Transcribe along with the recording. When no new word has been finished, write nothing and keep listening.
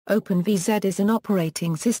OpenVZ is an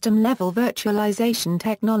operating system-level virtualization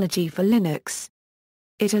technology for Linux.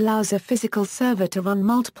 It allows a physical server to run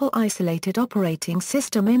multiple isolated operating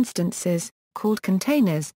system instances, called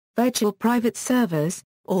containers, virtual private servers,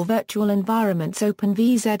 or virtual environments.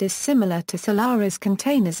 OpenVZ is similar to Solaris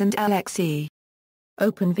Containers and LXC.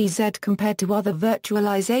 OpenVZ compared to other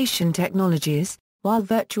virtualization technologies, while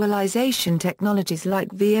virtualization technologies like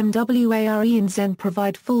VMware and Xen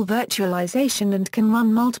provide full virtualization and can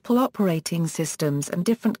run multiple operating systems and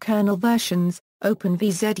different kernel versions,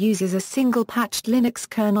 OpenVZ uses a single patched Linux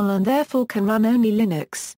kernel and therefore can run only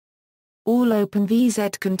Linux. All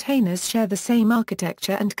OpenVZ containers share the same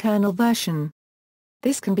architecture and kernel version.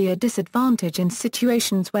 This can be a disadvantage in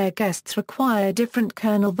situations where guests require different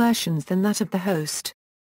kernel versions than that of the host.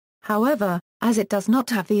 However, as it does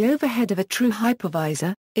not have the overhead of a true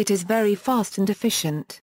hypervisor, it is very fast and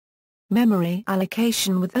efficient. Memory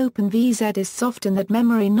allocation with OpenVZ is soft in that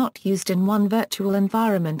memory not used in one virtual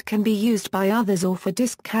environment can be used by others or for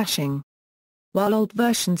disk caching. While old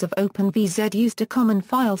versions of OpenVZ used a common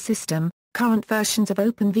file system, current versions of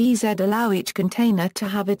OpenVZ allow each container to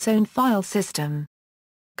have its own file system.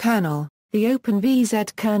 Kernel: the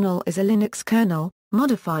OpenVZ kernel is a Linux kernel,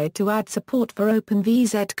 modified to add support for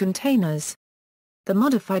OpenVZ containers. The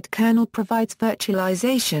modified kernel provides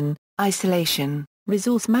virtualization, isolation,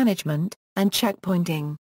 resource management, and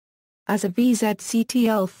checkpointing. As a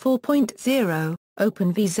VZCTL 4.0,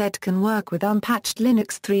 OpenVZ can work with unpatched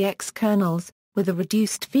Linux 3x kernels, with a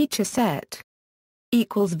reduced feature set.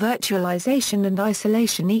 Virtualization and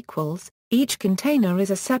isolation equals, each container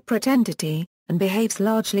is a separate entity, and behaves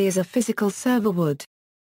largely as a physical server would.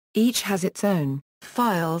 Each has its own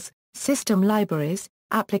files, system libraries,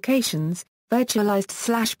 applications, virtualized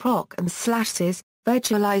 /proc and /sys,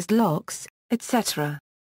 virtualized locks, etc.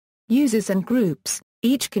 Users and groups: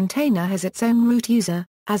 each container has its own root user,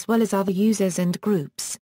 as well as other users and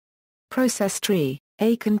groups. Process tree: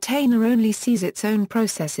 a container only sees its own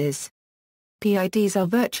processes. PIDs are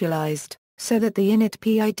virtualized, so that the init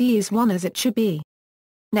PID is one as it should be.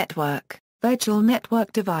 Network: virtual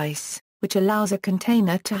network device, which allows a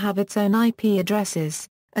container to have its own IP addresses,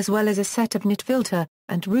 as well as a set of NIT filter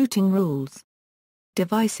and routing rules.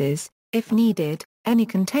 Devices: if needed, any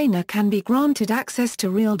container can be granted access to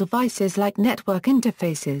real devices like network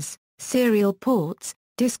interfaces, serial ports,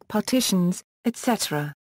 disk partitions,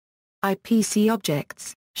 etc. IPC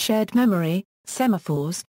objects: shared memory,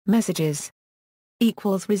 semaphores, messages.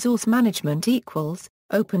 Resource management equals,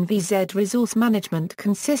 OpenVZ resource management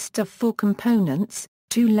consists of 4 components: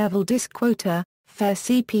 2-level disk quota, fair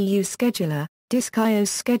CPU scheduler, disk I/O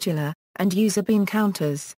scheduler, and UserBean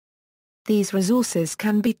counters. These resources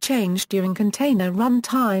can be changed during container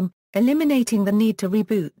runtime, eliminating the need to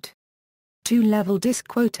reboot. 2-level disk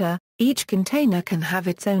quota: each container can have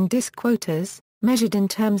its own disk quotas, measured in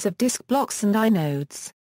terms of disk blocks and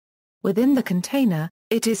inodes. Within the container,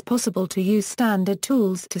 it is possible to use standard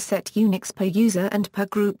tools to set units per user and per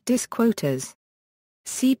group disk quotas.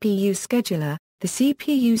 CPU scheduler: the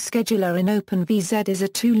CPU scheduler in OpenVZ is a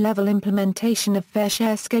 2-level implementation of fair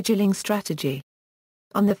share scheduling strategy.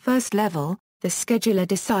 On the first level, the scheduler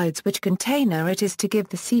decides which container it is to give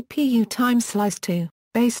the CPU time slice to,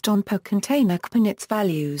 based on per container CPINITS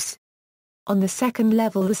values. On the second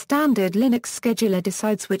level, the standard Linux scheduler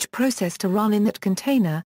decides which process to run in that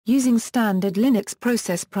container, using standard Linux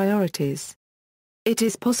process priorities. It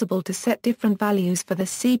is possible to set different values for the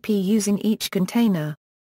CPUs in each container.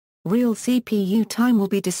 Real CPU time will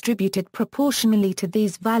be distributed proportionally to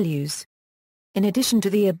these values. In addition to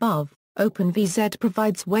the above, OpenVZ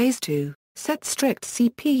provides ways to set strict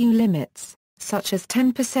CPU limits, such as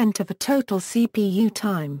 10% of a total CPU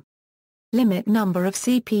time. Limit number of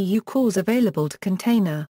CPU cores available to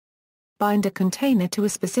container. Bind a container to a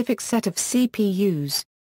specific set of CPUs.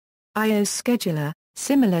 I/O scheduler: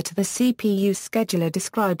 similar to the CPU scheduler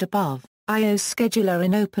described above, I/O scheduler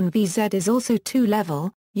in OpenVZ is also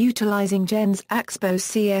 2-level, utilizing Gen's Axpo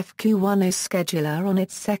CFQ10 scheduler on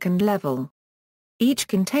its second level. Each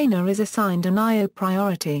container is assigned an I/O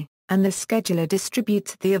priority, and the scheduler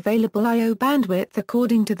distributes the available I/O bandwidth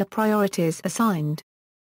according to the priorities assigned.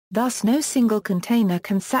 Thus no single container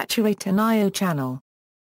can saturate an I/O channel.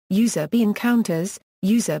 UserBean counters: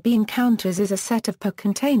 UserBean counters is a set of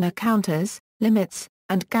per-container counters, limits,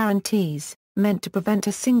 and guarantees, meant to prevent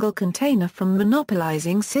a single container from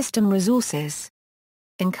monopolizing system resources.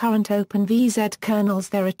 In current OpenVZ kernels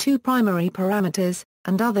there are 2 primary parameters,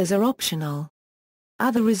 and others are optional.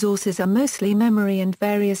 Other resources are mostly memory and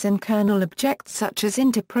various in-kernel objects such as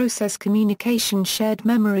inter-process communication, shared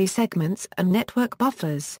memory segments, and network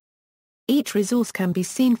buffers. Each resource can be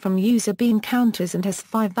seen from UserBean counters and has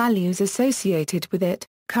 5 values associated with it: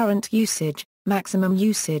 current usage, maximum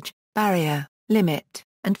usage, barrier, limit,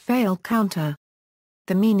 and fail counter.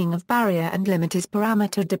 The meaning of barrier and limit is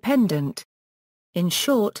parameter dependent. In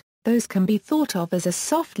short, those can be thought of as a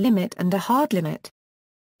soft limit and a hard limit.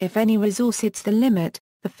 If any resource hits the limit,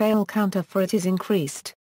 the fail counter for it is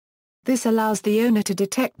increased. This allows the owner to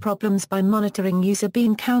detect problems by monitoring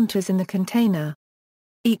UserBean counters in the container.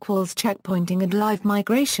 Checkpointing and live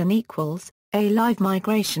migration A live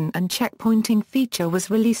migration and checkpointing feature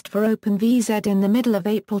was released for OpenVZ in the middle of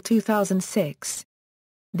April 2006.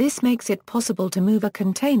 This makes it possible to move a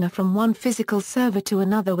container from one physical server to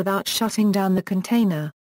another without shutting down the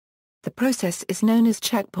container. The process is known as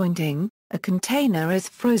checkpointing. A container is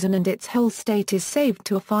frozen and its whole state is saved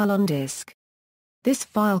to a file on disk. This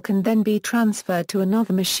file can then be transferred to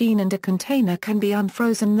another machine and a container can be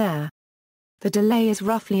unfrozen there. The delay is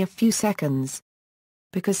roughly a few seconds.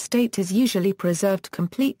 Because state is usually preserved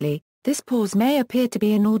completely, this pause may appear to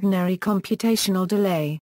be an ordinary computational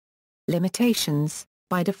delay. Limitations: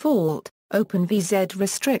 by default, OpenVZ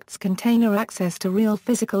restricts container access to real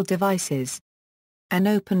physical devices. An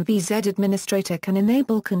OpenVZ administrator can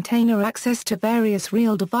enable container access to various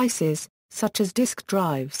real devices, such as disk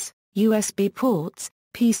drives, USB ports,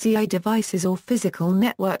 PCI devices or physical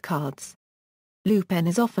network cards. Loop-N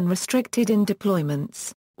is often restricted in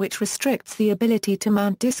deployments, which restricts the ability to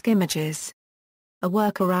mount disk images. A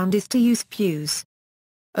workaround is to use Fuse.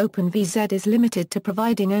 OpenVZ is limited to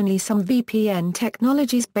providing only some VPN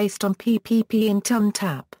technologies based on PPP and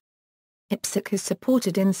TUNTAP. IPsec is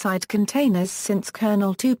supported inside containers since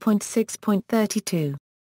kernel 2.6.32.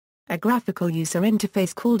 A graphical user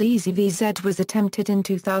interface called EasyVZ was attempted in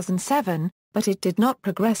 2007, but it did not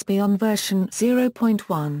progress beyond version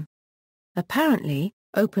 0.1. Apparently,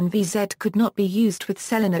 OpenVZ could not be used with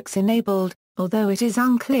Linux enabled, although it is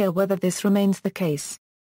unclear whether this remains the case.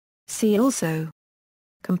 See also: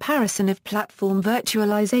 comparison of platform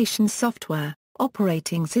virtualization software,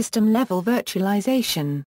 operating system level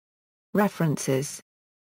virtualization. References.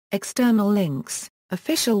 External links,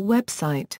 official website.